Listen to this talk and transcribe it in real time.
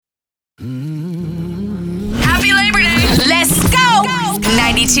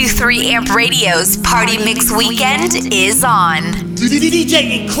92.3 Amp Radio's Party Mix Weekend is on.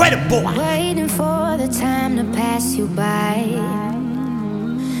 DJ Incredible. Waiting for the time to pass you by.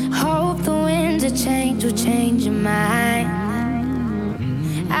 Hope the winds of change will change your mind.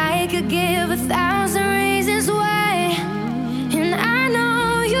 I could give 1,000 reasons why, and I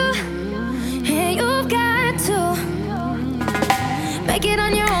know you, and you've got to make it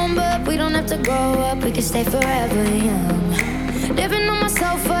on your own, but we don't have to grow up, we can stay forever young. Living on my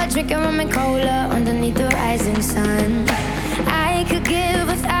sofa, drinking rum and cola underneath the rising sun. I could give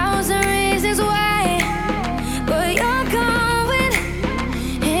 1,000 reasons why, but you're going,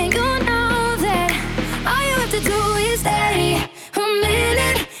 and you know that all you have to do is stay a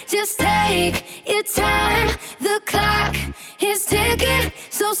minute. Just take your time, the clock is ticking,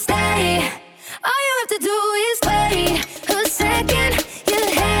 so stay. All you have to do is wait a second. Your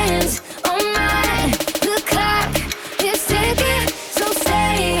hands on mine, the clock is ticking, so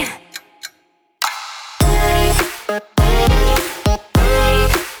stay.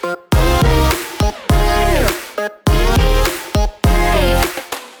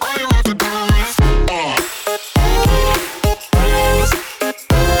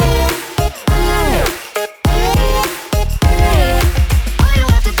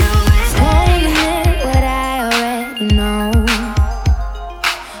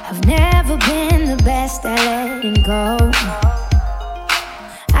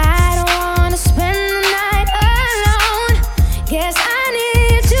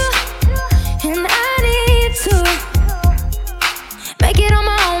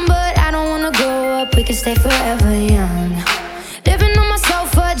 Stay forever young. Living on my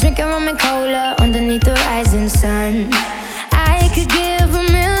sofa, drinking rum and cola underneath the rising sun. I could give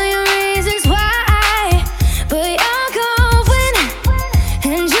 1,000,000 reasons why, but you're going,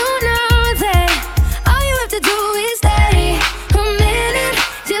 and you know that all you have to do is stay a minute.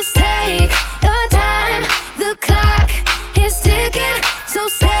 Just take your time, the clock is ticking, so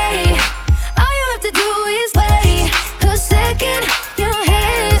stay. All you have to do is wait a second. Your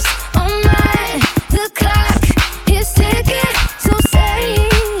hands on mine, the clock is ticking, so stay.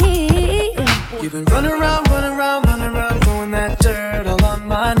 You've been running around, throwing that dirt all on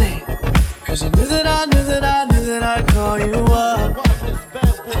my name. Cause I knew that I'd call you up.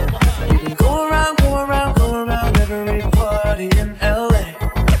 You've been going around every party in LA.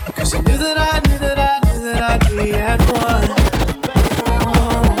 Cause I knew that I'd be at one.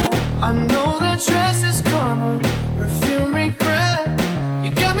 Oh, I know that dress is karma, perfume regret. You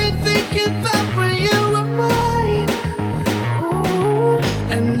got me thinking about when you were mine. Ooh,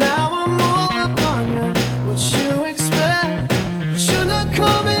 and now I'm all up on you. What you expect? You're not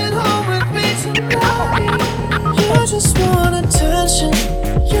coming home with me tonight. You just want attention.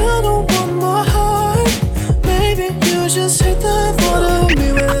 You don't want my heart. Maybe you just hate the thought of me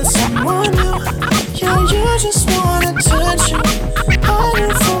with someone new. Yeah, you just want attention. I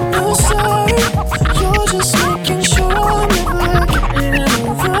knew from the start. You're just making sure I'm never getting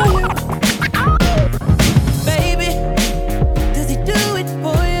over you. Baby, does he do it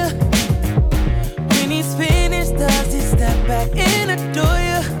for you? When he's finished, does he step back and adore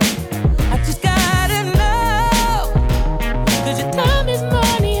you? I just gotta know, 'cause your time is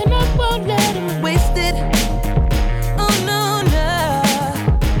money and I won't let him waste it. Oh no, no.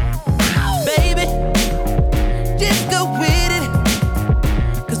 Baby, just go with it.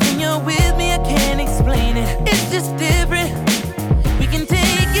 'Cause when you're with me, I can't explain it. It's just different. We can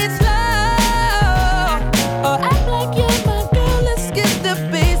take it slow, or act like you're my girl. Let's skip the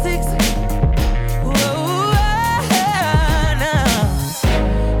basics. Whoa, no.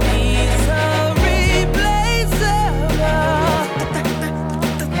 He's so replaceable.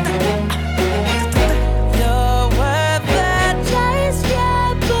 You're worth the chase,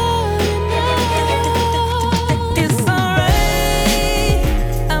 you're putting out. It's alright,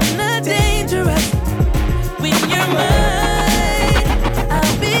 I'm not dangerous. When you're mine,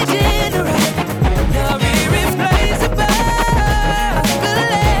 I'll be generous. You're irreplaceable,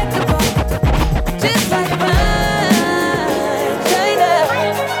 collectible, just like mine, China.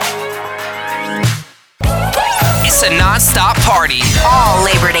 It's a non-stop party. All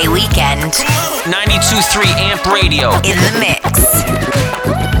Labor Day weekend 92.3 Amp Radio. in the mix.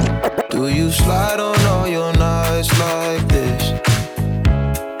 Do you slide on all your nights like this?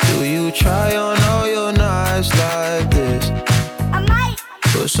 Do you try on all your nights like this? I might.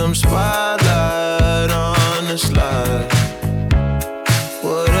 Put some spotlight on the slide.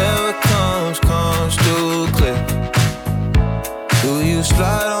 Whatever comes through clear. Do you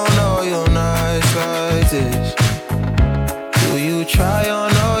slide on all your nights like this? Do you try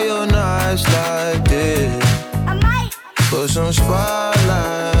on all your nights like this? I might. Put Put some spotlight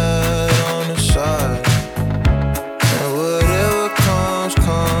on the side. And whatever comes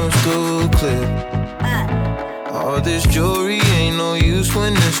through clear. All this jewelry ain't no use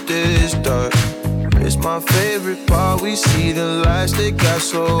when it's this dark. It's my favorite part, we see the lights that got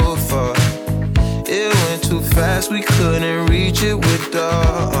so far. It went too fast, we couldn't reach it with the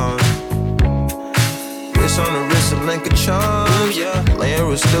wrist on the wrist, a link of charms, yeah. Laying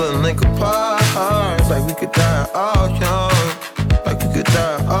was still a link apart. Like we could die all young, like we could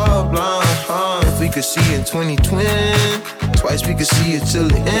die all blind. If we could see in 2020, twice we could see it till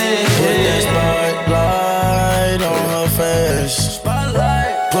the end. Put that spotlight on her face.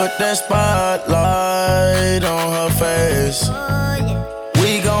 Put that spotlight on her face.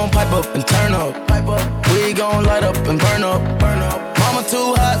 We gon' pipe up and turn up. We gon' light up and burn up. Mama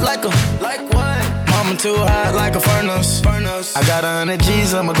too hot like what? Mama too hot like a furnace. I got 100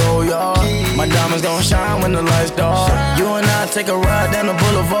 G's, I'ma go yard. My diamonds gon' shine when the lights dark. You and I take a ride down the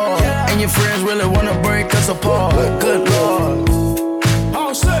boulevard, and your friends really wanna break us apart. Good Lord.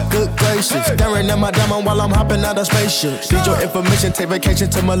 Good gracious, staring at my diamond while I'm hopping out of spaceship. Need your information, take vacation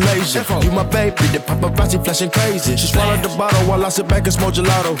to Malaysia. You my baby, the paparazzi flashing crazy. She swallowed the bottle while I sit back and smoke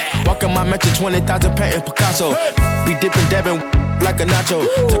gelato. Walking my mansion, 20,000 painting Picasso. Be dipping, dabbing like a nacho.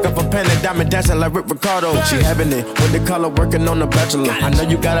 Took off a pen and diamond dancing like Rick Ricardo. She having it with the color working on the Bachelor. I know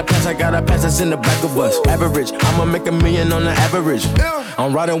you gotta pass, I gotta pass, it's in the back of us. Average, I'ma make $1 million on the average.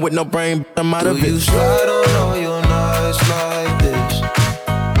 I'm riding with no brain, I'm out of it. Do you slide on all your nights like this?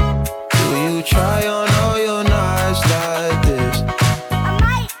 Try on all your nights like this.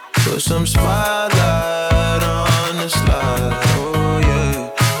 Put some spotlight on the slide. Oh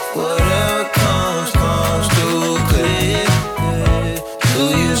yeah. Whatever comes through clear. Do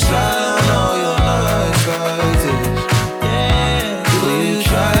you slide on all your nights like this? Do you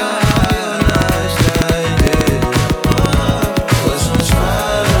try on all your nights like this? Put some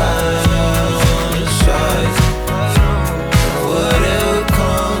spotlight on the slide. Whatever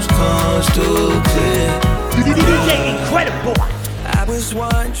comes through. DJ Incredible. I was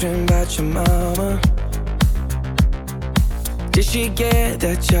wondering about your mama. Did she get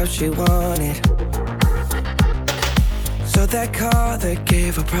that job she wanted? So that car that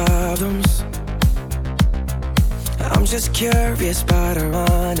gave her problems. I'm just curious about her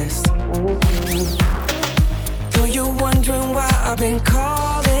honest. Though you're wondering why I've been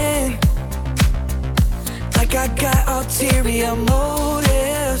calling, like I got ulterior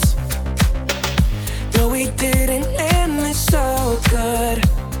motives. No, we didn't end it so good,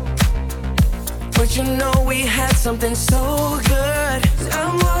 but you know we had something so good.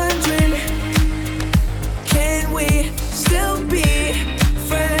 I'm wondering, can we still be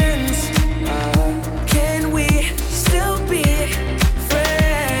friends? Can we still be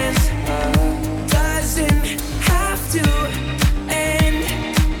friends? Doesn't have to end,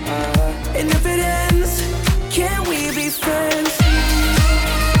 and if it ends, can we be friends?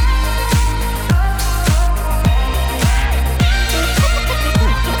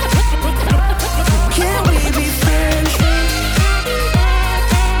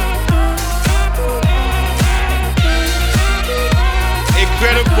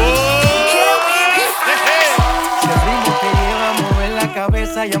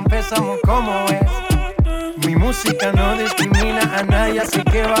 Ya empezamos como es. Mi música no discrimina a nadie, así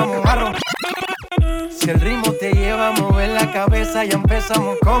que vamos a romper. Si el ritmo te lleva a mover la cabeza, ya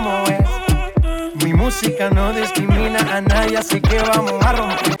empezamos como es. Mi música no discrimina a nadie, así que vamos a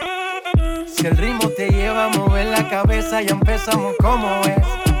romper. Si el ritmo te lleva a mover la cabeza, ya empezamos como es.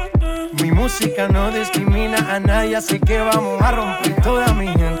 Mi música no discrimina a nadie, así que vamos a romper. Toda mi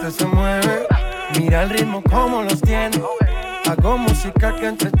gente se mueve, mira el ritmo como los tiene. Hago música que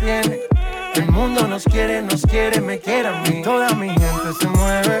entretiene. El mundo nos quiere, me quiere a mí. Toda mi gente se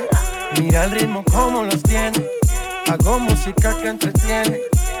mueve, mira el ritmo como los tiene. Hago música que entretiene.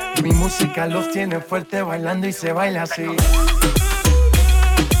 Mi música los tiene fuerte bailando y se baila así.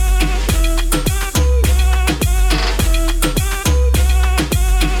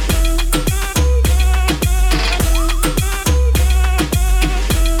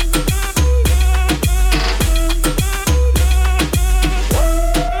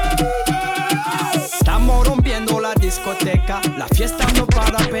 La fiesta no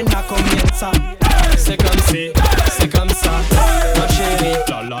para, apenas comienza. C'est comme ça, ma chérie.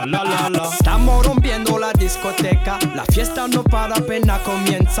 La la la la la. Estamos rompiendo la discoteca. La fiesta no para, apenas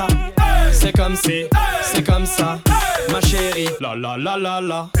comienza. C'est comme ça, ma chérie. La la la la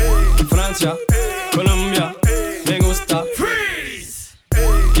la. Francia, Colombia, me gusta. Freeze.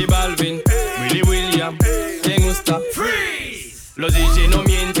 Y Balvin, Willy William, me gusta. Freeze. Los DJ no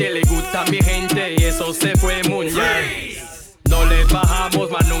mienten, le gusta mi gente y eso se fue muy bien.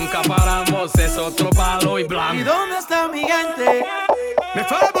 es otro palo y blanco. ¿Y dónde está mi gente? Me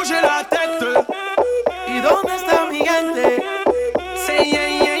fue a bouger la tête. ¿Y dónde está mi gente? Say yeah,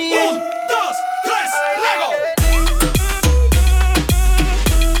 yeah, yeah. 1, 2, 3, Lego.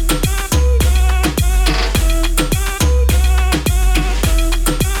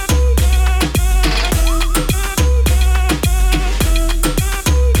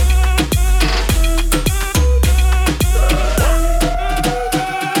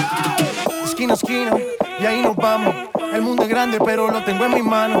 Esquina a esquina, y ahí nos vamos. El mundo es grande, pero lo tengo en mis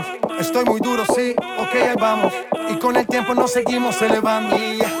manos. Estoy muy duro, sí, ok, ahí vamos. Y con el tiempo nos seguimos elevando.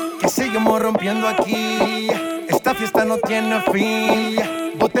 Que seguimos rompiendo aquí. Esta fiesta no tiene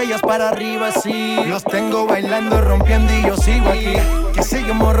fin. Botellas para arriba, sí. Los tengo bailando, rompiendo y yo sigo aquí. Que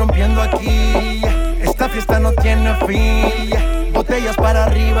seguimos rompiendo aquí. Esta fiesta no tiene fin. Botellas para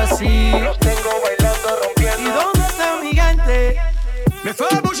arriba, sí. Los tengo bailando, rompiendo. ¿Y dónde está mi gente? Me fue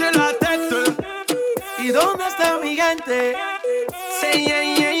a bouger la tête. ¿Y dónde está mi gente? Say yeah,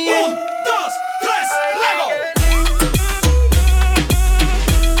 yeah, yeah. 1, 2, 3, Lego.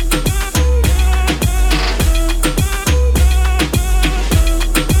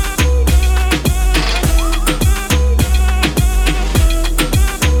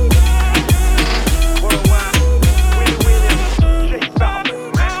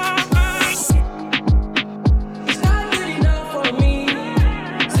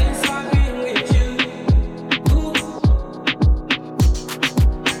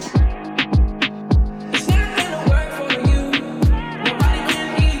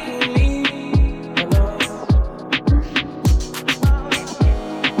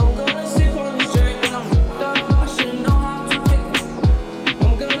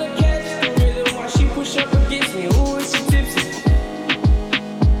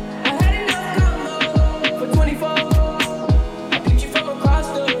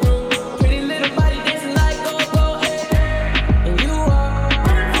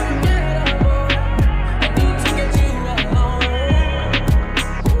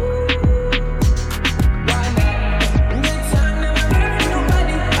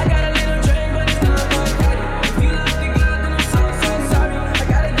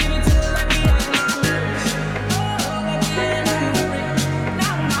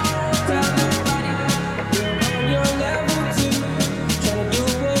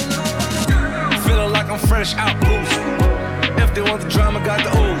 Fresh out boost. If they want the drama, got the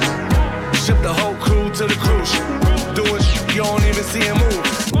ooze. Ship the whole crew to the cruise. Doing shit you don't even see him move.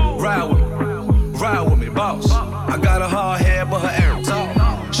 Ride with me, boss. I got a hard head, but her air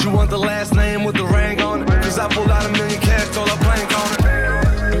talk. She want the last name with the ring on it. Cause I pulled out $1 million cash, told her plank on it.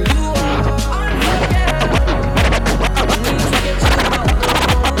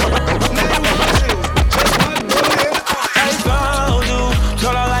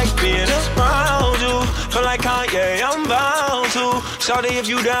 Shawty, if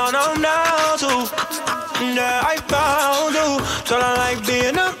you down, I'm down too. Yeah, I found you. Told I like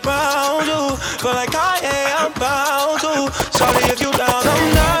being around you. Feel like I am bound to. Shawty, if you down,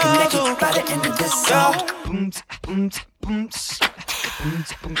 I'm down too. By the end of this song.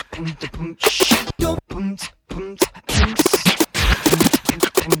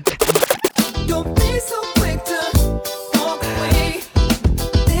 Don't be so quick to walk away.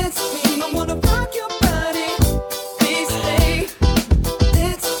 Dance with me, I wanna rock your body. Please stay.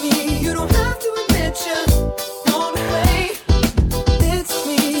 Dance with me, you don't have to admit you're on the way. Dance with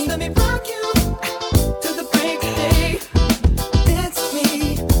me, let me rock you to the break of day. Dance with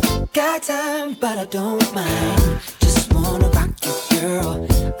me, got time but I don't mind. Just wanna rock you, girl.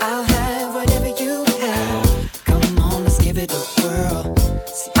 I'll have whatever you have. Come on, let's give it a whirl.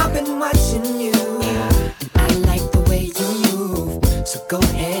 See, I've been watching you, and I like the way you move. So go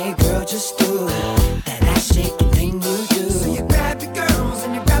ahead, girl, just do that ass shaking thing you do. So you grab your girls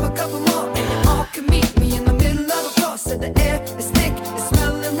and you grab a couple more, and you all can meet me in the middle of the floor. So the air is thick, it's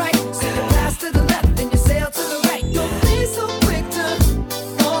smelling right. So you pass to the left and you sail to the right. Don't be so quick to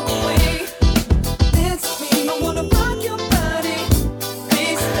walk away. Dance with me, I wanna rock your body.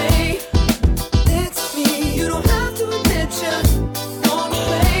 Please stay. Dance with me, you don't have to admit you're on the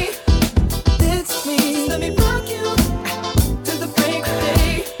way. Dance with me, let me rock you to the break of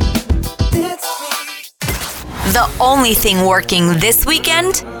day. Dance with me. The only thing working this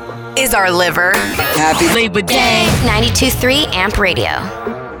weekend is our liver. Happy Labor Day. 92.3 AMP Radio.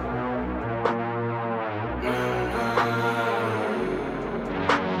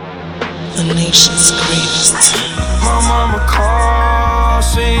 The nation's greatest. My mama called,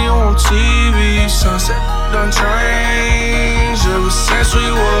 see you on TV. Sunset done changed ever since we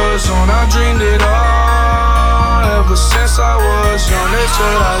was on. I dreamed it all ever since I was young. They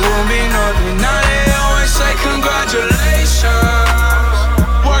said I wouldn't be nothing. Now they always say congratulations.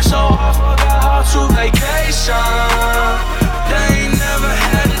 Work so hard, forgot how to vacation. They ain't never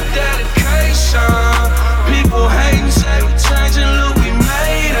had the dedication. People hating, say we changing, look, we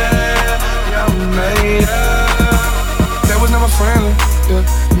made it. Yeah, we made it. They was never friendly, yeah.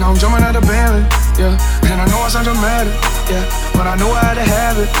 Now I'm jumping out the Bentley, yeah. And I know I sound dramatic, yeah. But I knew I had to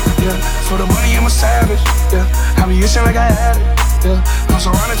have it, yeah. For the money, I'm a savage, yeah. I be itching like I had it, yeah. I'm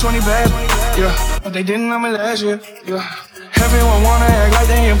surrounded 20 bags, yeah. But they didn't know me last year, yeah. Everyone wanna act like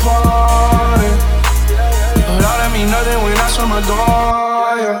they important, but all that mean nothing when I swim my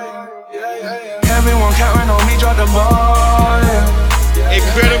door, yeah. Everyone counting on me, drop the ball, yeah.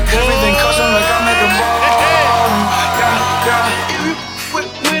 Incredible. Everything custom like I'm at the ball, yeah. If you with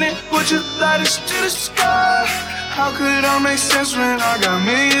it, would you light us to the sky? How could I make sense when I got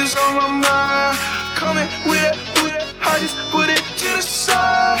millions on my mind? Coming with it, I just put it to the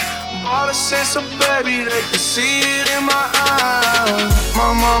side. All the sense of baby, they can see it in my eyes.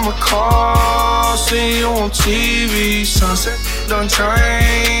 My mama called, see you on TV. Sunset done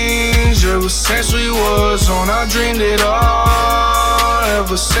changed. Ever since we was on, I dreamed it all.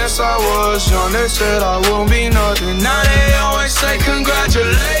 Ever since I was young, they said I won't be nothing. Now they always say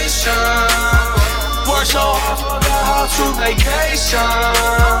congratulations. Work so hard, forgot how to vacation.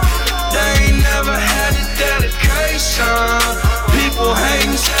 They ain't never had the dedication. People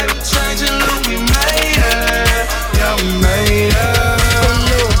hating, say we changing, look, we made it. Yeah, we made it.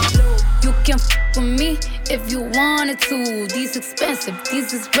 You can f with me if you wanted to. These expensive,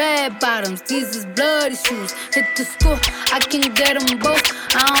 these is red bottoms, these is bloody shoes. Hit the school, I can get them both.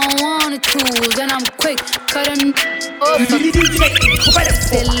 I don't wanna choose, and I'm quick, cutting off.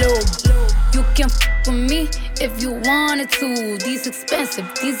 Say low, you can f with me if you wanted to. These expensive,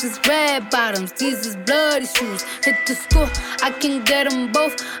 these is red bottoms, these is bloody shoes. Hit the school, I can get them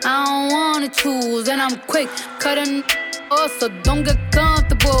both. I don't wanna choose, and I'm quick, cutting off, so don't get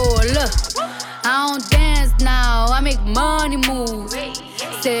comfortable. Look, I don't dance now, I make money move.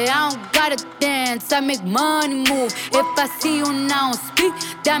 Say I don't gotta dance, I make money move. If I see you now speak,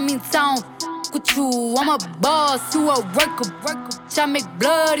 that means I don't with you. I'm a boss, you a worker. I make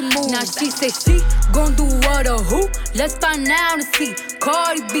bloody moves. Now she say she gon' do what or who? Let's find out and see.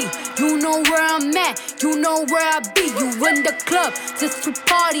 Cardi B, you know where I'm at, you know where I be. You in the club just to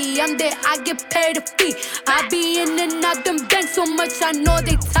party, I'm there, I get paid a fee. I be in and out them banks so much, I know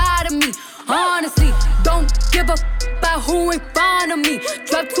they tired of me. Honestly, don't give a about who in front of me.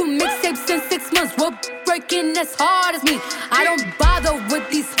 Dropped 2 mixtapes in 6 months, we're breaking as hard as me. I don't bother with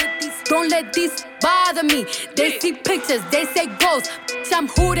these, don't let these bother me. They see pictures, they say ghosts, I'm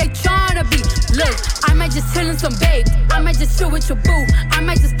who they tryna be. Look, I might just chill in some babe, I might just chill with your boo, I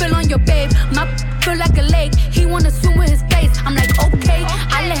might just spill on your babe. My feel like a lake, he wanna swim with his face. I'm like, okay,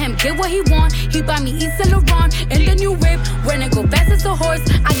 I let him get what he want. He buy me East Saint Laurent and the new whip. When it go fast as a horse,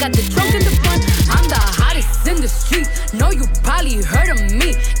 I got the trunk in the front. I'm the hottest in the street, know you probably heard of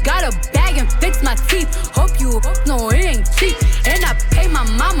me. Got a bag and fix my teeth, hope you know it ain't cheap. And I pay my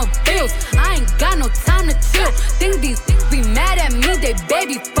mama bills, I ain't got no time to chill. Think these be mad at me, they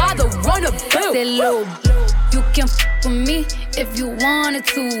baby father wanna bill. Say low, you can f with me if you wanted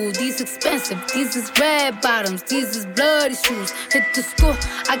to. These expensive, these is red bottoms, these is bloody shoes. Hit the school,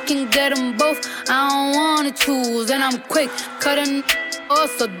 I can get them both. I don't wanna choose, and I'm quick cutting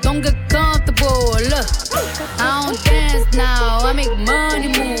off, so don't get comfortable. Look, I don't dance now, I make money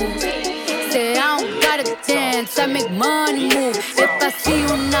move. Say I don't gotta dance, I make money move. If I see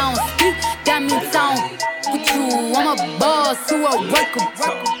you now speak, that means I don't with you. I'm a boss, you a worker.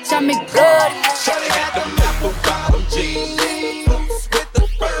 I make bloody moves. Shawty got them apple bottom jeans, boots with the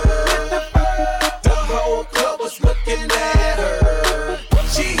fur. The whole club was looking at her.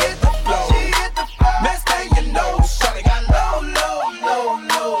 She hit the floor. Next thing you know, shawty got low.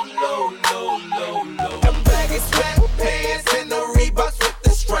 Them baggy sweatpants and the Reeboks with the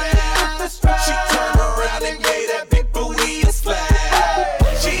strap. She turned around and gave that big booty a slap.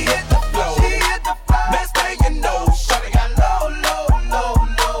 She hit the floor. Next thing you know, shawty got low.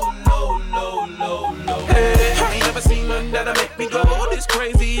 That'll make me go this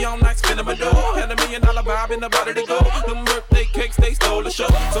crazy all night, spinning my dough. Had $1 million vibe in the body to go. Them birthday cakes, they stole the show.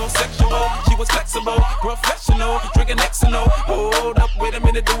 So sexual, she was flexible, professional, drinking Xano. Hold up, wait a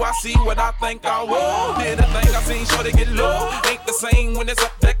minute, do I see what I think I will? Did a thing I seen, sure they get low. Ain't the same when it's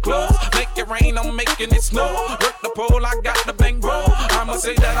up that close. Make it rain, I'm making it snow. Work the pole, I got the bang bro. I'ma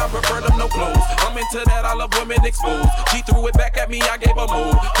say that I prefer them no clothes. I'm into that, I love women exposed. She threw it back at me, I gave her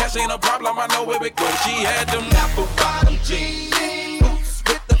move. Cash ain't a problem, I know where it goes. She had them apple bottom jeans, boots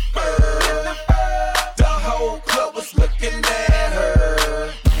with the fur. The whole club was looking at her.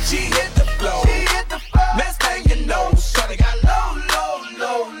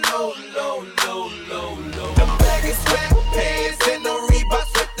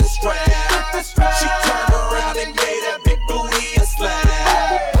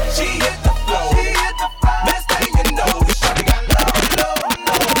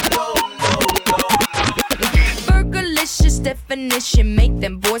 make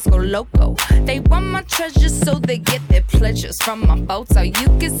them boys go loco. They want my treasures so they get their pleasures from my boat. So you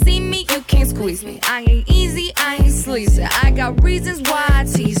can see me, you can't squeeze me. I ain't easy, I ain't sleazy. I got reasons why I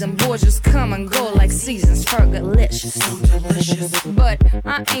tease them. Boys just come and go like seasons. Fergalicious, so delicious. But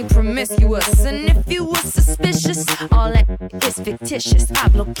I ain't promiscuous, and if you were suspicious, all that is fictitious. I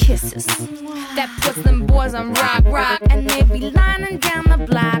blow kisses. That puts them boys on rock, and they be lining down the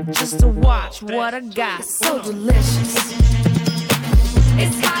block just to watch what I got. So delicious.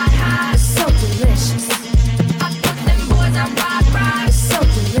 It's hot, so delicious. I put them boys on rock, so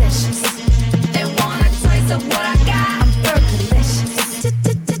delicious. They want a taste of what I got. I'm Fergalicious.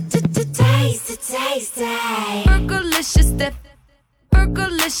 Taste it. Fergalicious dip.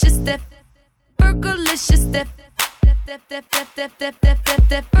 Fergalicious dip. Fergalicious dip.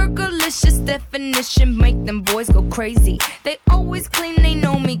 Fergalicious definition make them boys go crazy. They always claim they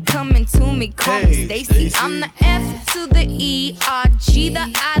know me, coming to me, call me Stacy. I'm the F to the E, R, G,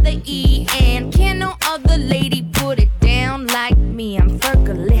 the I, the E, and can no other lady put it down like me. I'm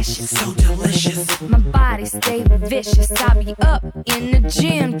Fergalicious, so delicious. My body stay vicious. I be up in the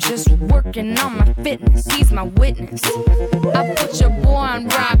gym just working on my fitness. He's my witness. I put your boy on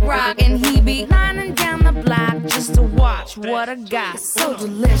rock, and he be lining down the block just to watch what I got. So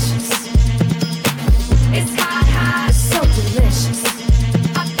delicious. It's hot, so delicious.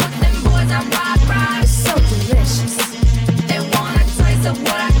 I put them boys on rock, so delicious. They want a taste of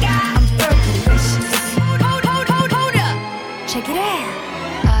what I got. I'm Fergalicious. Hold up. Check it out.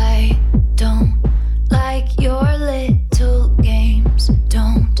 I don't like your little games.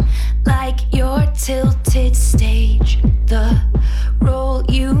 Don't like your tilted stage. The role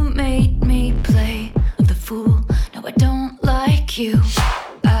you made me play of the fool. No, I don't like you.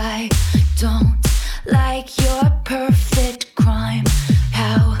 I don't like your perfect crime.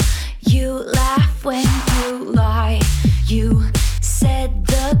 How you laugh when you lie. You said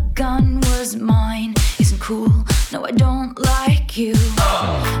the gun was mine. Isn't cool. No, I don't like you.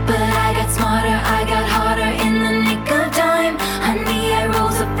 But I got smarter, I got harder in the nick of time. Honey, I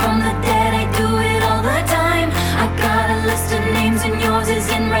rose up from the dead, I do it all the time. I got a list of names and yours is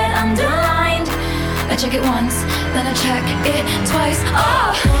in red underlined. I check it once, then I check it twice.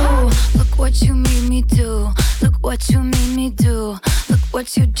 Oh, look what you made me do. Look what you made me do. Look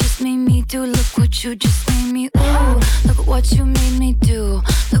what you just made me do. Look what you just made me. Ooh, look what you made me do.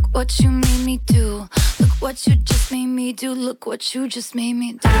 Look what you made me do. Look what you just made me do. Look what you just made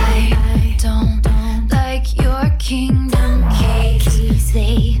me do. I don't like your kingdom keys.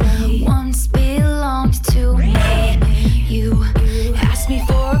 They once belonged to me. You asked me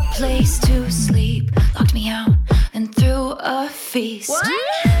for a place to sleep, locked me out and threw a feast. What?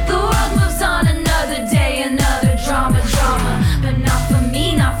 The world moves on, another day, another drama. But not for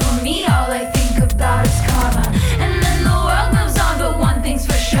me, not for me. All I think about is karma. And then the world moves on, but one thing's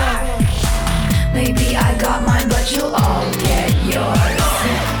for sure. Maybe I got mine, but you'll all get yours.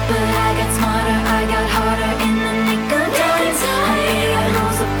 But I got smarter, I got harder in the nick of time. Honey, I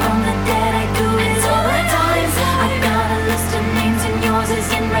rose up from the dead, I do it all the time. I got a list of names and yours is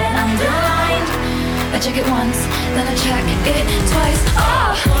in red underlined. I check it once, then I check it twice.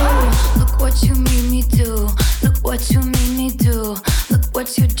 Oh, look what you made me do. Look what you made me do. Look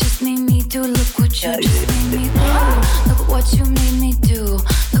what you just made me do. Look what you just made me do. Look what you made me do.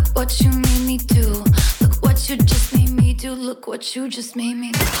 Look what you made me do. Look what you just made me do. Look what you just made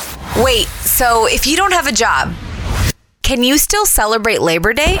me do. Wait, so if you don't have a job, can you still celebrate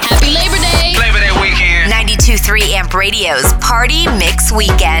Labor Day? Happy Labor Day! Labor Day weekend. 92.3 Amp Radio's Party Mix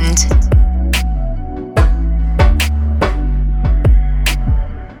Weekend.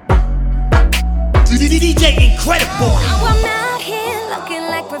 DJ Incredible. Oh, I'm out here looking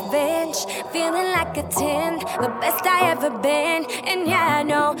like revenge, feeling like a 10, the best I ever been. And yeah, I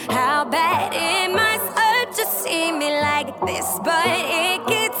know how bad it must hurt to see me like this, but it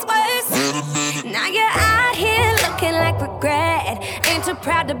gets worse. Now you're out here looking like regret, ain't too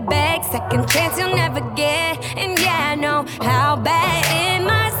proud to beg, second chance you'll never get. And yeah, I know how bad it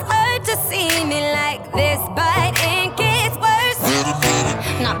must hurt to see me like this, but it gets worse.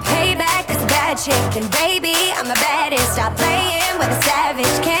 Not payback, cause bad chick, and baby, I'm the baddest. Stop playing with a savage.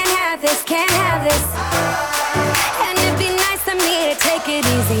 Can't have this, can't have this. And it'd be nice of me to take it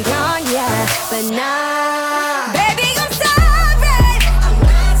easy on ya, but nah. Baby, I'm sorry. I'm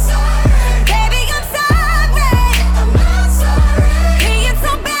not sorry. Baby, I'm sorry. I'm not sorry. Being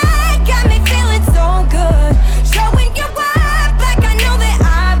so bad got me feeling so good. Showing you up like I know that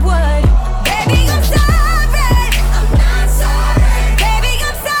I would. Baby, I'm sorry. I'm not sorry. Baby,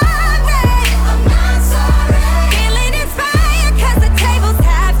 I'm sorry. I'm not sorry. Feeling inspired cause the tables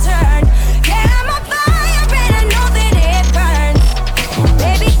have turned. Yeah, I'm on fire and I know that it burns.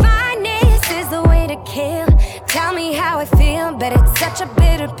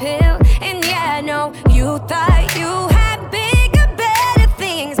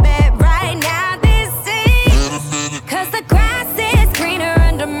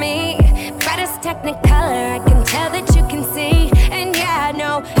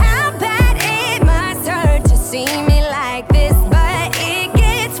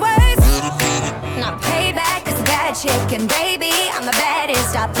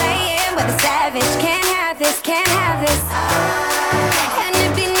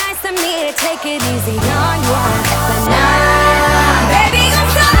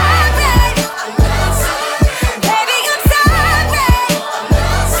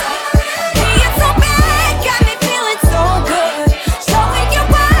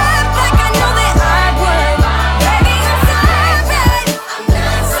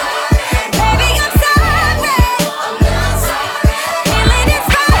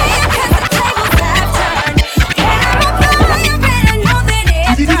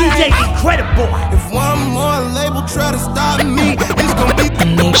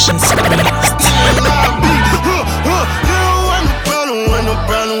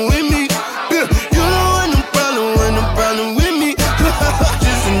 problem with me. Yeah, you don't want no problem with me.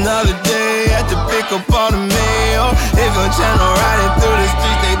 Just another day, had to pick up all the mail. They gon' channel riding through the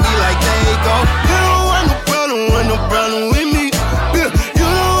streets, they be like they go. You don't want no problem with me. Yeah, you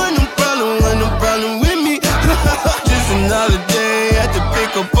don't want no problem with me. Just another day, had to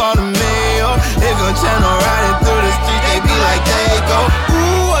pick up all the mail. They gon' channel riding through the streets, they be like they go.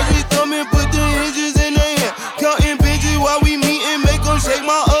 Ooh, I just come and put the hinges in their hand. Counting bitches while we meet and make them shake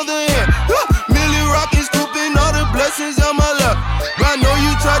my other hand. Millie rockin', scooping all the blessings on my lap. I know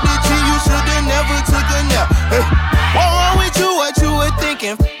you tried to cheat, you should've never took a nap. Hey, what wrong with you, what you were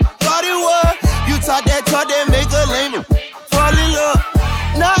thinking? Thought it was, you taught that make a lame fall in love.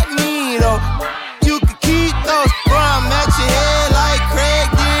 Not me though, you could keep those. Bro, I'm at your head like Craig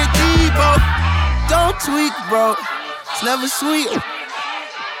did Debo. Don't tweak, bro, it's never sweet.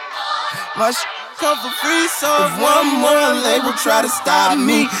 My come for free, so if one more label try to stop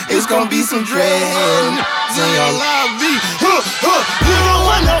me, it's gonna be some dreadhead in your lobby. You don't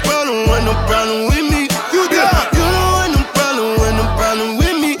want no problem with me. You don't want no problem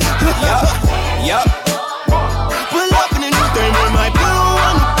with me. Yup. Pull up in a new thing with my. You don't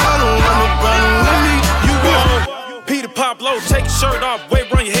want no problem with me. You go, Peter Pablo, take your shirt off,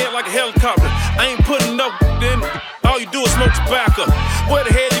 wave around your head like a helicopter. I ain't putting up in. All you do is smoke tobacco. Where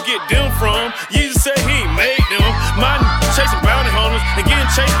the hell you get them from? Jesus said he ain't made them. My chasing bounty hunters and getting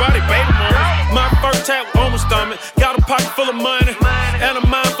chased by their baby mamas. My first tap on my stomach. Got a pocket full of money and a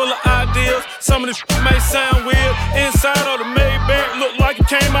mind full of ideas. Some of this may sound weird. Inside of the Maybach look like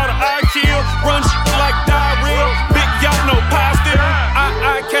it came out of IKEA. Run like diarrhea. Big yacht, no pie still.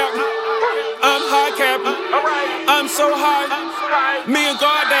 I captain. I'm high captain. I'm so high. Me and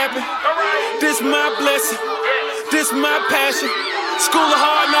God dapping. This my blessing. This my passion. School of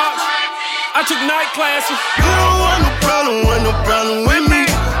hard knocks. I took night classes. You don't want no problem with me.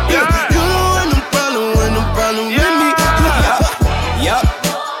 Yeah. You don't want no problem with me. Yup.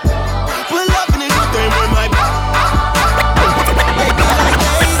 Pull up in a new thing with my.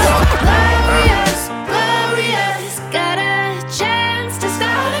 Glorious, got a chance to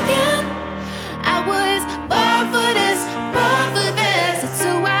start again. I was born for this, born for this. It's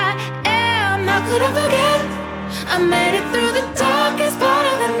who I am. How could I forget? I made it through the darkest part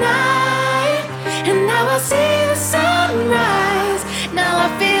of the night, and now I see the sunrise. Now I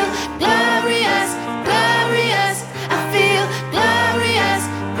feel glorious, glorious. I feel glorious,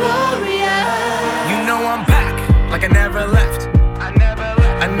 glorious. You know I'm back, like I never left.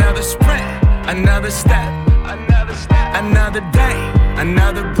 Another sprint, another step. Another day,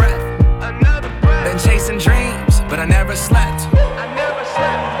 another breath. Been chasing dreams, but I never slept.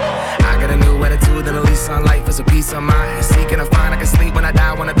 I got a new attitude and a lease on life is a peace of mind. Seeking to find I can sleep when I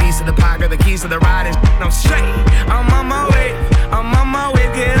die. Want a piece of the pie, got the keys to the ride. And I'm straight, I'm on my way.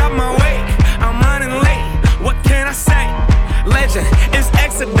 Get up my way, I'm running late. What can I say? Legend is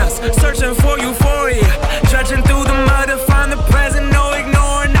Exodus, searching for euphoria. Trudging through the mud to find the present, no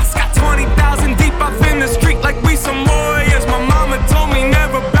ignoring us. Got 20,000 deep off in the street like we some warriors. My mama told me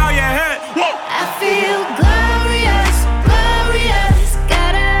never bow your head. Whoa. I feel glorious, glorious.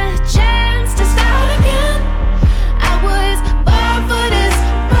 Got a chance to start again. I was born for this,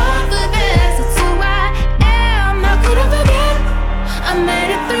 born for this. It's who I am. How could I forget? I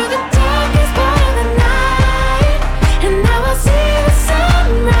made it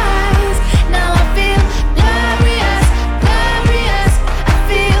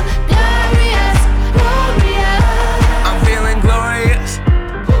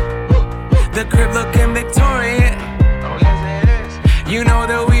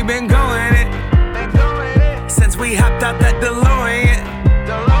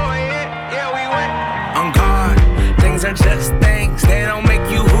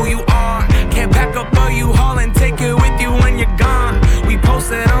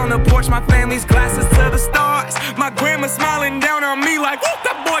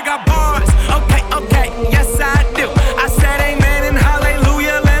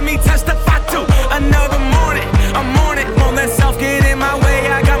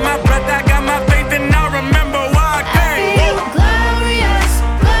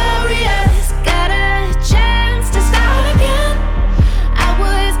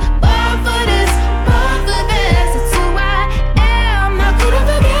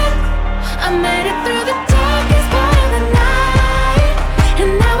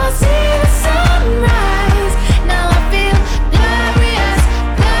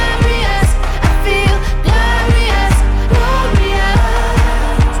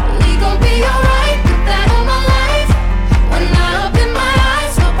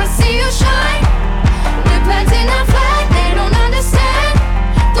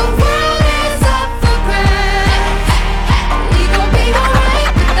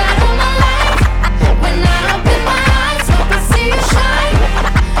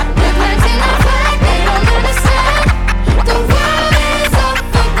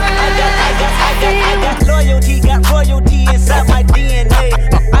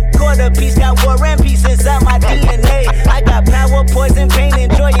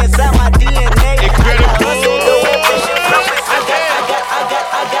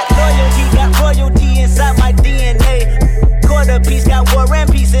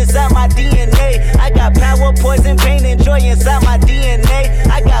inside my DNA.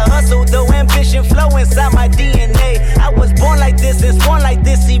 I got hustle, though ambition flow inside my DNA. I was born like this and born like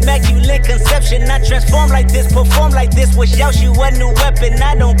this, immaculate conception. I transform like this, perform like this. Wish out you a new weapon.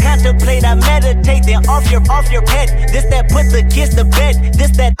 I don't contemplate, I meditate. Then off your head. This that put the kids to bed.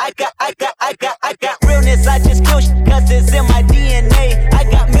 This that I got realness. I just kill shit cause it's in my DNA. I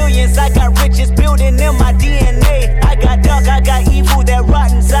got millions, I got riches building in my DNA. I got dark, I got evil that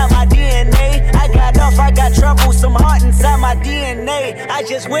rot inside my DNA. I got off, I got trouble, some heart inside my DNA. I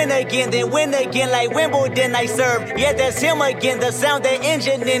just win again, then win again like Wimbledon I serve. Yeah, that's him again. The sound that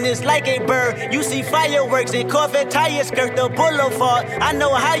engine in is like a bird. You see fireworks and Corvette tires skirt the boulevard. I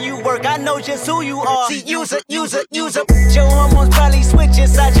know how you work, I know just who you are. See, use it. Your hormones probably switch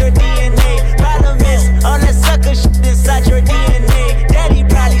inside your DNA. Problem is, all that sucker shit inside your DNA. Daddy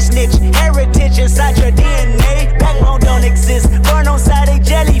probably snitch, heritage inside your DNA. Backbone don't exist, born on side a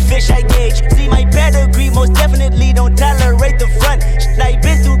jellyfish I gauge. See my pedigree, most definitely don't tolerate the front. Shit I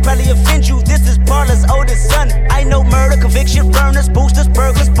been through probably offend you, this is Paula's oldest son. I know murder, conviction, burners, boosters,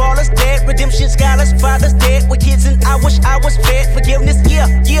 burglars, ballers, dead, redemption, scholars, fathers dead with kids and I wish I was fed. Forgiveness, yeah.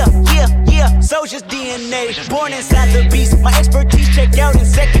 Soldier's DNA, born inside the beast. My expertise checked out in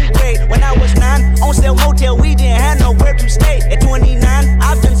second grade. When I was 9, on sale motel, we didn't have nowhere to stay. At 29,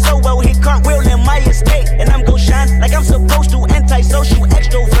 I've done so well, hit cartwheel in my estate. And I'm gon' shine like I'm supposed to, antisocial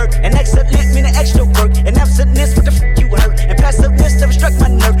extrovert. And excellent meaning extra work. And absentness, what the f*** you hurt. And passiveness never struck my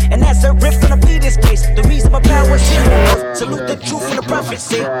nerve. And that's a riff gonna be this case. The reason my power's in the earth. Salute the truth and the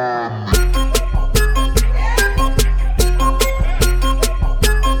prophecy.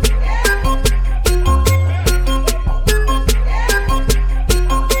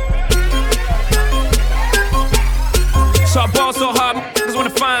 So I ball so hard, niggas wanna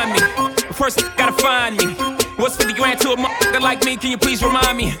find me. But first, gotta find me. What's 50 grand to a motherfucker like me? Can you please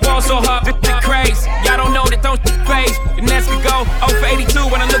remind me? Ball so hard, this crazy. Y'all don't know that don't phase. The Nets could go 0 for 82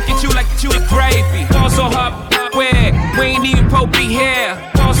 when I look at you like you a gravy. Ball so hard, where? We ain't even Pope be here.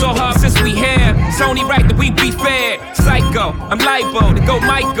 Ball so hard since we here. It's only right that we be fair. Psycho, I'm libo to go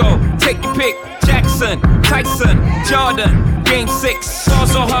Michael. Take your pick. Jackson, Tyson, Jordan, Game 6. Ball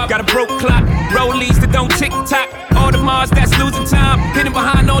so hard, got a broke clock. Rollies that don't tick-tock. All the Mars that's losing time, hidden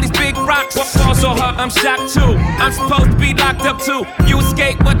behind all these big rocks. Ball so hard, I'm shocked too. I'm supposed to be locked up too. You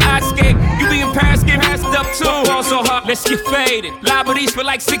escape, but I escape. You be in Paris, get messed up too. Ball so hard, let's get faded. Liberties for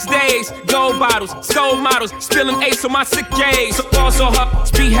like 6 days. Gold bottles, soul models, spilling ace on my sick days. Ball so hard,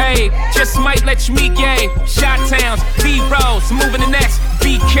 let's behave. Just might let you meet gay. Shot towns, B-rolls, moving the next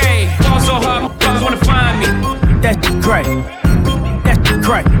BK. Ball so hard, motherfuckers wanna find me. That's great. That's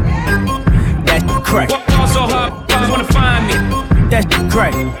great. That's great. Ball so hard, motherfuckers wanna find me. That's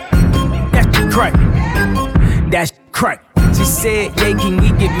great. That's great. That's great. She said, yeah, can we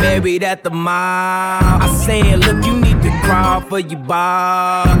get married at the mall? I said, look, you need to crawl for your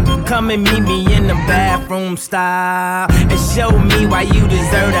bar. Come and meet me in the bathroom style and show me why you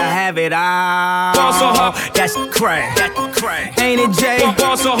deserve to have it all. Ball so hard. That's crack. That's crack. Ain't it, Jay?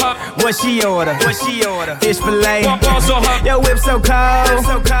 Ball so hard. What she order? Fish fillet. Ball so hard. Your whip so cold.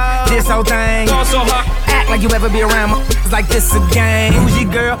 This whole thing. Ball so hard. Act like you ever be around like this again. Who's your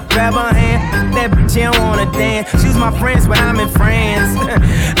girl? Grab her hand. That bitch, she don't wanna dance. She's my friends, but I'm in France.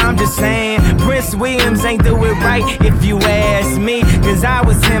 I'm just saying, Prince Williams ain't do it right if you ask me. Cause I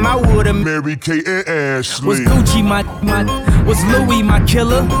was him, I would've married Kate and Ashley. Was Gucci my was Louis my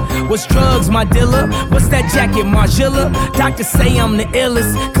killer? Was drugs my dealer? What's that jacket, Margiela? Doctors say I'm the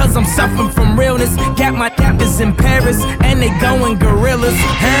illest, cause I'm suffering from realness. Got my captors in Paris, and they going gorillas.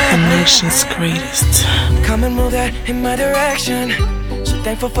 The nation's greatest. Come and move that in my direction. So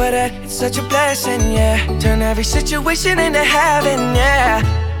thankful for that, it's such a blessing, yeah. Turn every situation into heaven, yeah.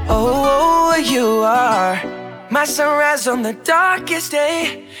 Oh, you are my sunrise on the darkest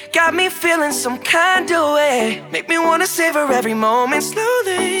day. Got me feeling some kind of way. Make me wanna savor every moment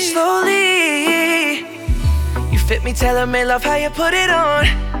slowly. You fit me, tailor-made, love how you put it on.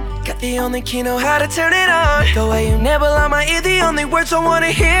 Got the only key, know how to turn it on. The way you nibble on my ear, the only words I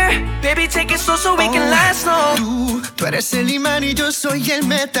wanna hear. Baby, take it slow so we can last long. Tú eres el imán y yo soy el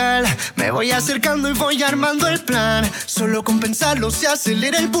metal. Me voy acercando y voy armando el plan. Solo con pensarlo se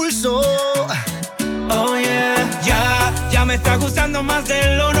acelera el pulso. Oh yeah, ya me está gustando más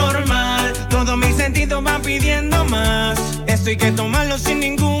de lo normal. Todos mis sentidos van pidiendo más. Esto hay que tomarlo sin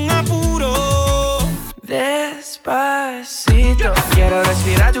ningún apuro. Despacito, quiero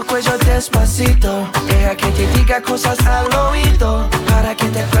respirar tu cuello despacito. Deja que te diga cosas al oído, para que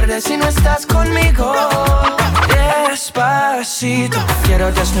te acuerdes si no estás conmigo. Despacito,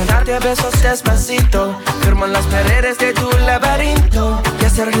 quiero desnudarte a besos despacito. Firmo en las paredes de tu laberinto y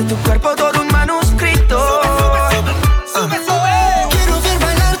hacer de tu cuerpo todo un manuscrito.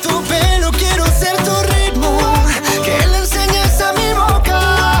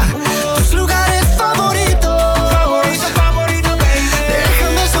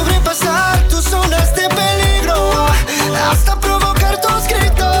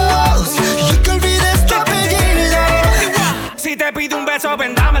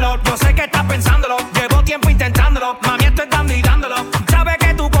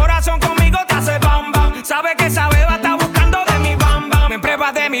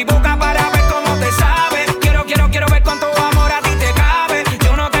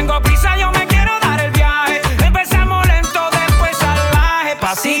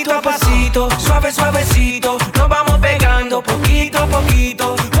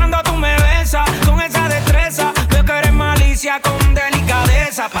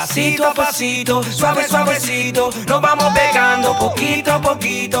 delicadeza, pasito a pasito, suave suavecito, nos vamos pegando poquito a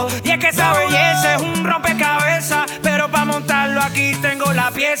poquito. Y es que esa belleza es un rompecabezas, pero para montarlo aquí tengo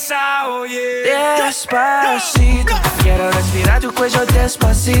la pieza, oye. Despacito, quiero respirar tu cuello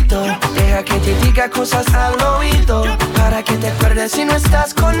despacito. Deja que te diga cosas al oído, para que te acuerdes si no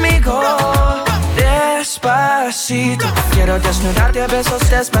estás conmigo. Despacito, quiero desnudarte a besos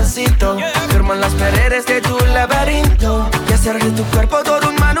despacito. Firmo en las paredes de tu laberinto y hacer de tu cuerpo todo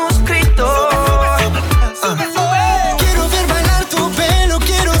un manuscrito. Quiero ver bailar tu pelo,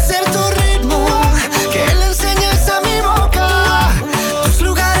 quiero ser tu ritmo, que le enseñes a mi boca tus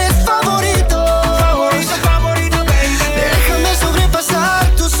lugares favoritos. Favorito, baby. Déjame sobrepasar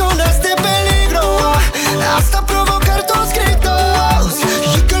tus zonas de peligro, hasta provocar tus gritos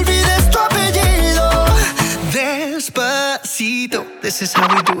y que olvides tu apellido. Despacito, this is how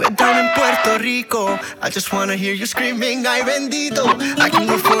we do it down in Puerto Rico. I just wanna hear you screaming, ay bendito. I can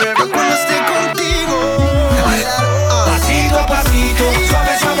go forever cuando esté contigo. Pasito a pasito,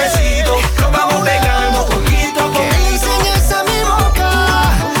 suave suavecito, nos vamos pegando poquito a poquito. Que le enseñes a mi boca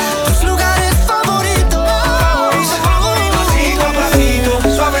tus lugares favoritos. Pasito a pasito,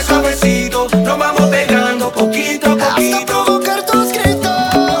 suave suavecito, nos vamos pegando poquito a poquito. Hasta provocar tus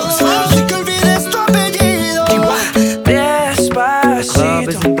gritos y que olvides tu apellido. Despacito. Club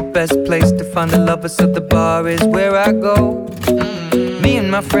isn't the best place to find the lovers, so the bar is where I go. Me and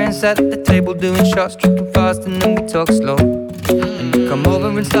my friends at the table doing shots, tripping fast, and then we talk slow. And you come over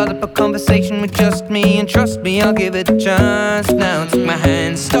and start up a conversation with just me, and trust me, I'll give it a chance. Now take my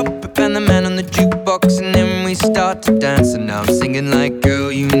hand, stop it, and the man on the jukebox, and then we start to dance. And now I'm singing like,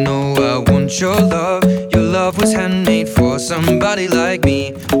 girl, you know I want your love. Your love was handmade for somebody like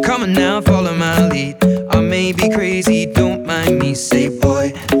me. Come on now, follow my lead. I may be crazy, don't mind me. Say,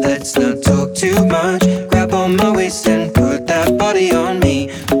 boy, let's not talk too much. Grab on my waist and put that body on me.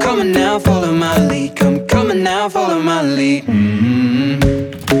 Come on now, follow my lead. Come on now, follow my lead.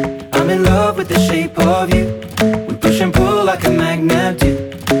 I'm in love with the shape of you. We push and pull like a magnet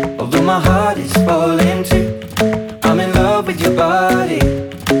do. Although my heart is falling too. I'm in love with your body.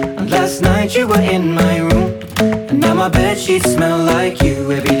 And last night you were in my room, and now my bedsheets smell like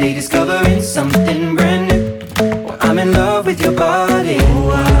you. Every day discovering something brand new. Well, I'm in love with your body.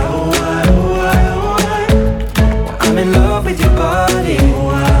 I'm in love with your body.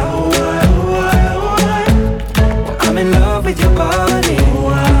 I'm in love with your body.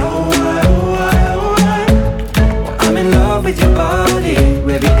 I'm in love with your body.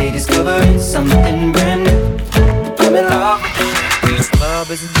 Every day discovering something brand new. I'm in love with the club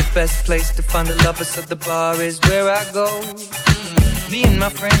isn't the best place to find a lover, so the bar is where I go. Me and my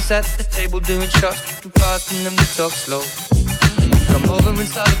friends at the table doing shots, tripping fast, and then we talk slow. Come over and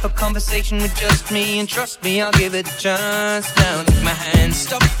start up a conversation with just me, and trust me, I'll give it a chance. Now take my hand,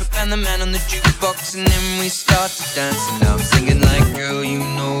 stop it, and the man on the jukebox, and then we start to dance. And now I'm singing like, girl, you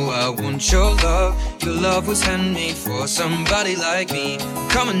know I want your love. Your love was handmade for somebody like me.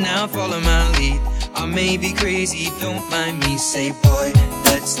 Come on now, follow my lead. I may be crazy, don't mind me. Say, boy,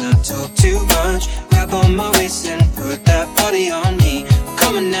 let's not talk too much. Grab on my waist and put that body on me.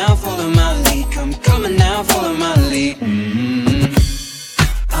 Come on now, follow my lead. Come on now, follow my lead.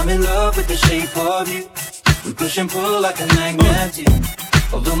 I'm in love with the shape of you. We push and pull like a magnet do.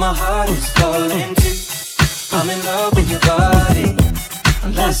 Although my heart is falling too. I'm in love with your body.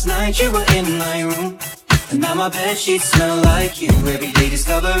 And last night you were in my room, and now my bedsheets smell like you. Every day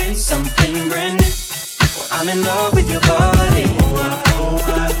discovering something brand new. Well, I'm in love with your body.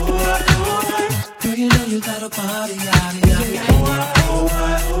 Girl, you know you got a body, well,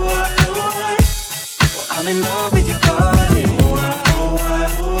 I'm in love with your body.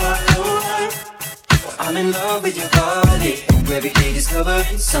 I'm in love with your body. Every day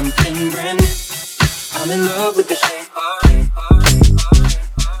discovering something brand new. I'm in love with the shape of you.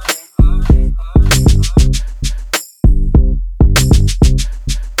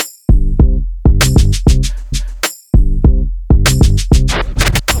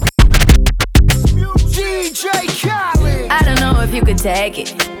 I don't know if you could take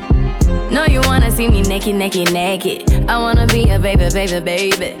it. No, you wanna see me naked, naked, naked. I wanna be a baby, baby,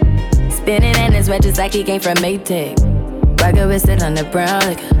 baby. Spinning in his red just like he came from Maytag. Rocket with it on the brown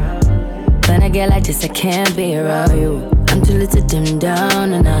liquor. When I get like this, I can't be around you. I'm too little to dim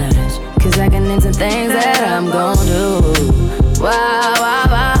down a notch, 'cause I can into things that I'm gon' do. Wow, wow,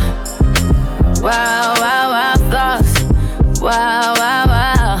 wow. Wow, wow, wow, thoughts. Wow, wow,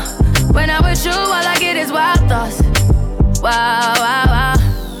 wow. When I'm with you, all I get is wild thoughts. Wow, wow, wow.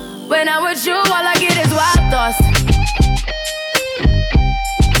 When I'm with you, all I get is wild thoughts.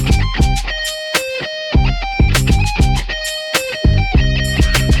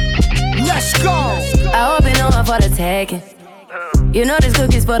 go. I hope you know I'm for the taking. You know this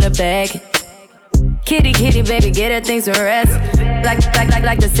cookie's for the bag. Kitty, kitty, baby, get her things to rest.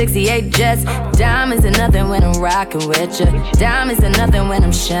 Like the 68 Jets. Diamonds are nothing when I'm rocking with ya. Diamonds are nothing when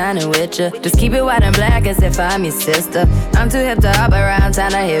I'm shining with ya. Just keep it white and black as if I'm your sister. I'm too hip to hop around,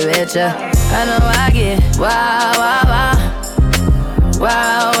 time to hit with ya. I know I get wow, wow, wow.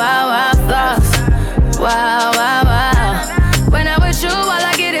 Wow, wow, wow, thoughts. Wow, wow, wow. When I'm with you, all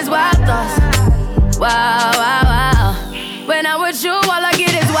I get is wild thoughts. Wow, wow, wow. When I'm with you, all I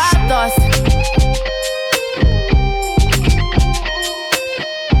get is wild thoughts.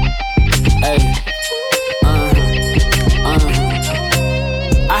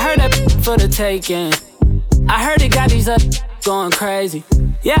 I heard that for the taking. I heard it got these up going crazy.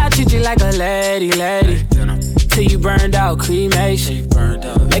 Yeah, I treat you like a lady, lady. Till you burned out, cremation.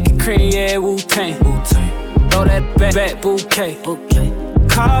 Make it cream, yeah, Wu-Tang. Throw that back bouquet.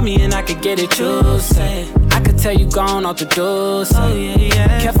 Call me and I could get it, you say. I could tell you gone off the door, say. Oh, yeah,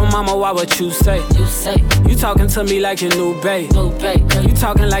 yeah. Careful, mama, why what you say? You talking to me like your new babe. You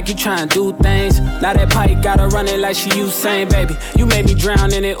talking like you trying to do things. Now that pipe gotta run it like she Usain, baby. You made me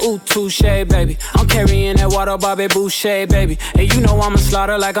drown in it, ooh, touche, baby. I'm carrying that water, Bobby Boucher, baby. And you know I'ma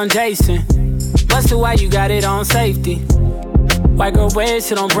slaughter like I'm Jason. Busted, why you got it on safety? White girl waist,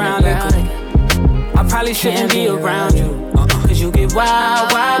 sit on brown liquor. I probably shouldn't be around you. Cause you get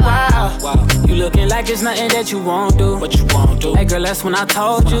wild, wild, wild. You looking like it's nothing that you won't do. What you won't do? Hey girl, that's when I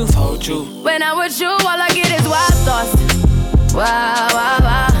told you. When I'm with you, all I get is wild thoughts. Wow, wow,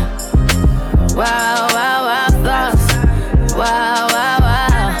 wow. Wow, wow, wow, thoughts. Wow, wow,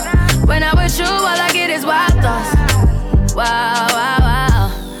 wow. When I'm with you, all I get is wild thoughts. Wow, wow,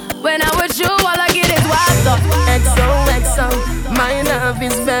 wow. When I'm with you, all I get is wild thoughts. XOXO, my love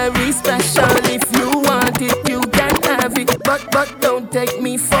is very special. If you want it, you can have it. But don't take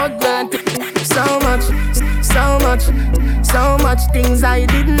me for granted. So much things I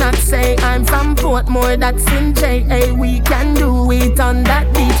did not say. I'm from Portmore, that's in JA. We can do it on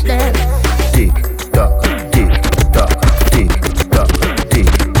that beach there. Tick tock, tick tock, tick tock, tick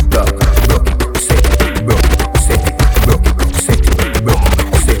tock. Broke it, set it, broke it, set it, broke it, set it, broke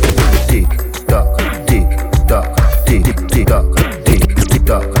it, set it. Tick tock, tick tock, tick tock, tick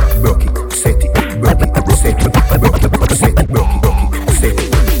tock. Broke it, set it, broke it, set it, broke it, set it, broke it, set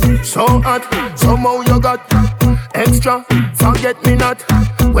it. So hot, somehow you got extra, forget me not.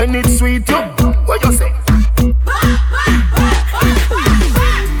 When it's sweet, you, what you say?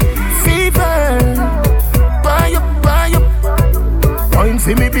 Fever, buy up. Wine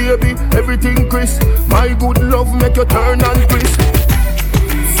for me, baby, everything crisp. My good love make you turn and crisp.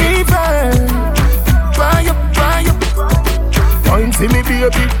 Fever, buy up. Wine for me,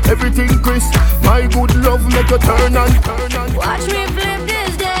 baby, everything crisp. My good love make you turn and. Watch me flip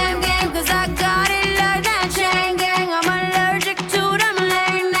this damn game, cause I got it like that chain gang. I'm allergic to them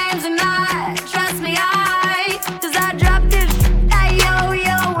lame names and I, trust me, cause I drop this that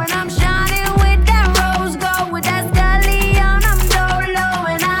yo-yo when I'm shining with that rose gold. With that scallion, I'm dolo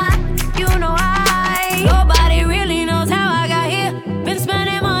and you know nobody really knows how I got here. Been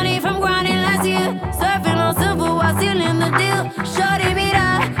spending money from grinding last year. Surfing on silver while sealing the deal. Shorty me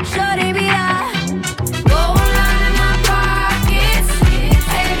that, shorty me that.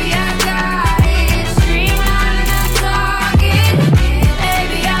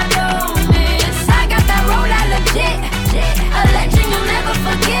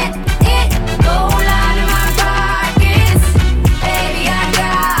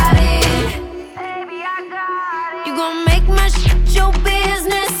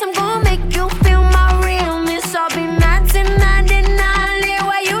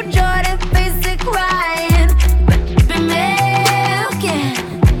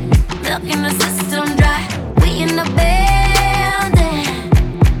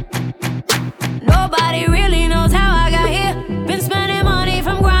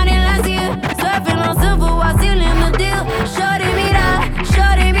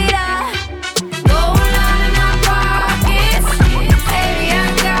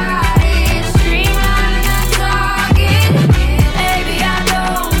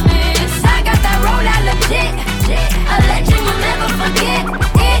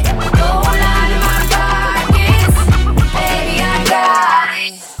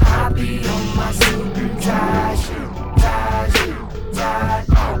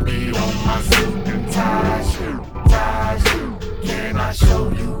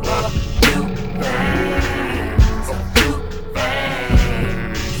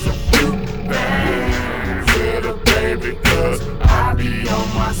 Because I be on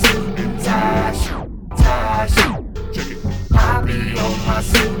my suit and tie. Check it. I be on my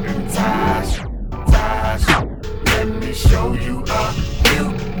suit and tie.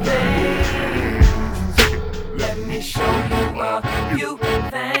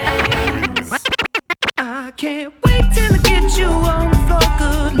 can't wait.